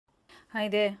Hi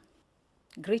there.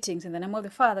 Greetings in the name of the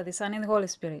Father, the Son, and the Holy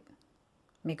Spirit.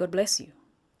 May God bless you.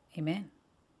 Amen.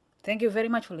 Thank you very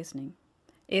much for listening.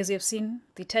 As you have seen,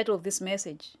 the title of this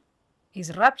message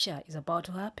is Rapture is About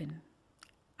to Happen.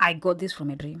 I got this from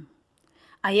a dream.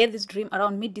 I had this dream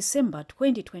around mid-December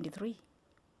 2023.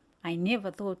 I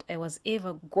never thought I was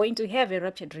ever going to have a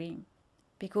rapture dream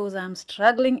because I'm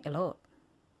struggling a lot.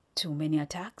 Too many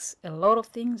attacks, a lot of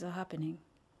things are happening.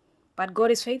 But God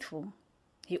is faithful.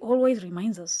 He always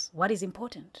reminds us what is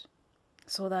important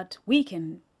so that we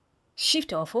can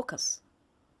shift our focus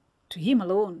to Him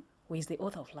alone, who is the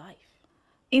author of life.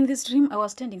 In this dream, I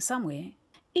was standing somewhere.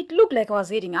 It looked like I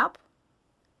was heading up,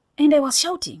 and I was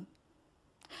shouting,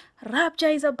 "Rapture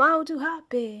is about to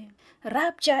happen!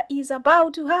 Rapture is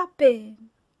about to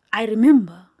happen!" I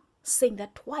remember saying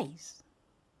that twice.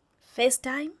 First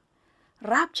time,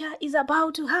 "Rapture is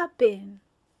about to happen."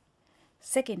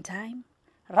 Second time,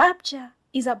 "Rapture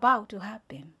is about to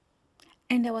happen."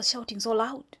 And I was shouting so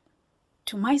loud.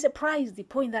 To my surprise, the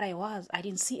point that I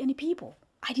didn't see any people.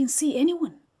 I didn't see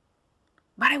anyone.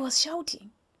 But I was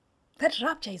shouting that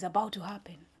rapture is about to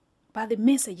happen. But the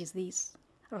message is this: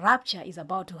 rapture is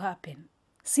about to happen.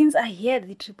 Since I heard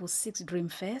the 666 dream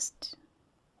first,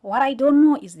 what I don't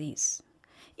know is this: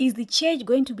 is the church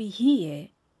going to be here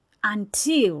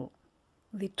until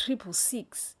the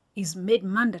 666 is made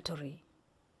mandatory?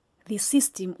 The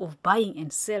system of buying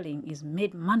and selling is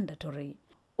made mandatory,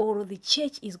 or the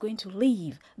church is going to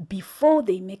leave before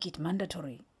they make it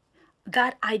mandatory?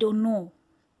 That I don't know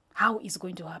how it's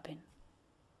going to happen.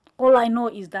 All I know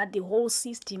is that the whole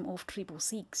system of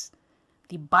 666,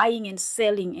 the buying and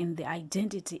selling and the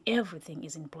identity, everything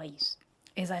is in place.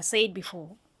 As I said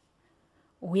before,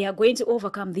 we are going to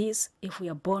overcome this if we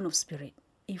are born of spirit.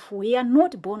 If we are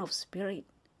not born of spirit,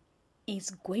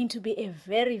 it's going to be a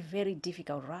very, very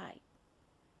difficult ride.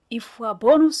 If we are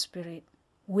born of spirit,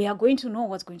 we are going to know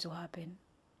what's going to happen.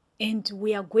 And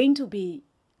we are going to be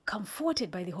comforted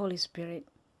by the Holy Spirit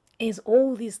as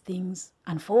all these things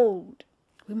unfold.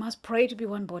 We must pray to be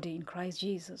one body in Christ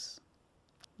Jesus.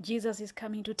 Jesus is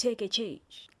coming to take a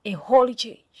church, a holy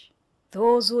church.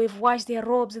 Those who have washed their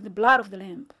robes in the blood of the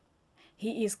Lamb.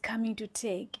 He is coming to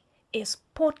take a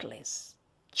spotless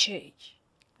church.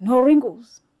 No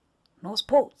wrinkles, no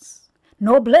spots,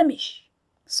 no blemish.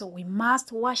 So we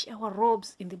must wash our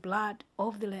robes in the blood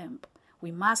of the Lamb.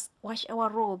 We must wash our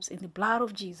robes in the blood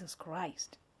of Jesus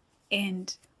Christ.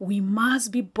 And we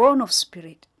must be born of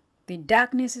spirit. The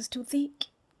darkness is too thick.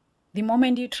 The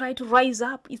moment you try to rise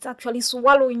up, it's actually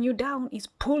swallowing you down. It's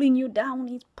pulling you down.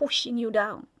 It's pushing you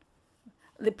down.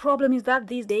 The problem is that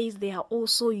these days there are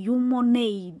also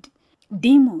humanoid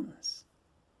demons.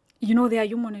 You know, there are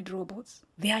humanoid robots.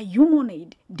 There are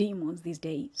humanoid demons these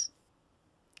days.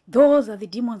 Those are the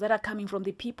demons that are coming from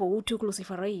the people who took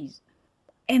Lucifer's rays.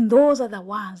 And those are the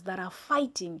ones that are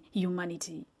fighting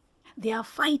humanity. They are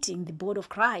fighting the body of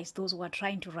Christ, those who are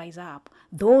trying to rise up.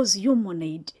 Those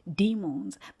humanoid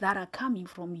demons that are coming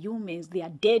from humans, they are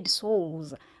dead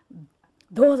souls.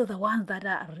 Those are the ones that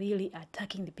are really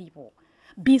attacking the people.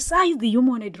 Besides the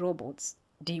humanoid robots,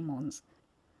 demons,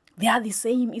 they are the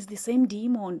same. It's the same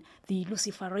demon, the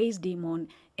Lucifer's rays demon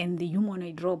and the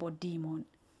humanoid robot demon.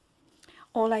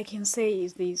 All I can say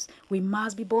is this: we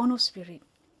must be born of spirit.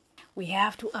 We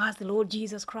have to ask the Lord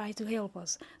Jesus Christ to help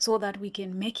us so that we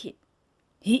can make it.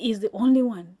 He is the only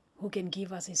one who can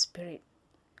give us His Spirit.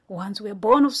 Once we are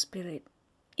born of spirit,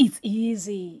 it's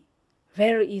easy,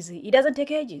 very easy. It doesn't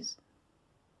take ages.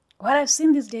 What I've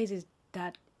seen these days is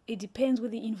that it depends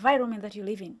with the environment that you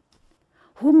live in,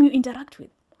 whom you interact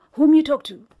with, whom you talk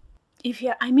to. If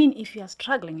you are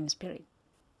struggling in spirit.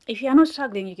 If you are not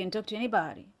struggling, you can talk to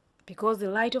anybody, because the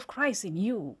light of Christ in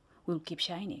you will keep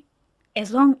shining,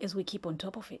 as long as we keep on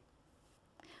top of it.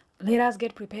 Let us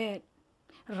get prepared.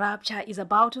 Rapture is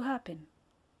about to happen.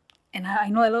 And I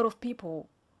know a lot of people,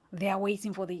 they are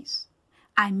waiting for this.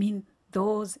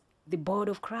 Those, the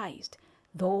body of Christ,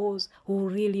 those who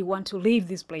really want to leave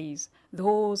this place,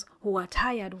 those who are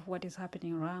tired of what is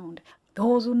happening around,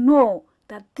 those who know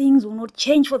that things will not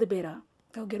change for the better,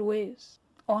 they'll get worse.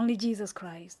 Only Jesus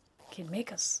Christ can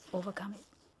make us overcome it.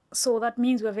 So that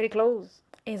means we're very close.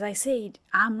 As I said,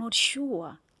 I'm not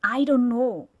sure. I don't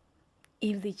know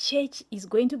if the church is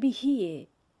going to be here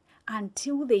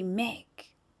until they make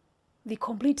the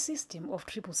complete system of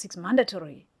 666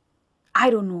 mandatory. I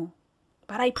don't know.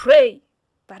 But I pray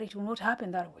that it will not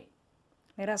happen that way.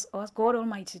 Let us ask God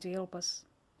Almighty to help us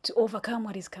to overcome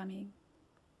what is coming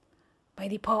by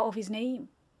the power of His name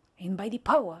and by the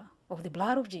power of the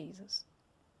blood of Jesus,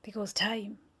 because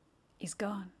time is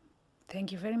gone.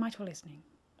 Thank you very much for listening.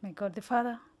 May God the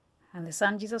Father and the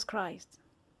Son Jesus Christ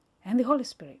and the Holy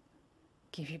Spirit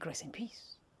give you grace and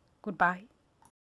peace. Goodbye.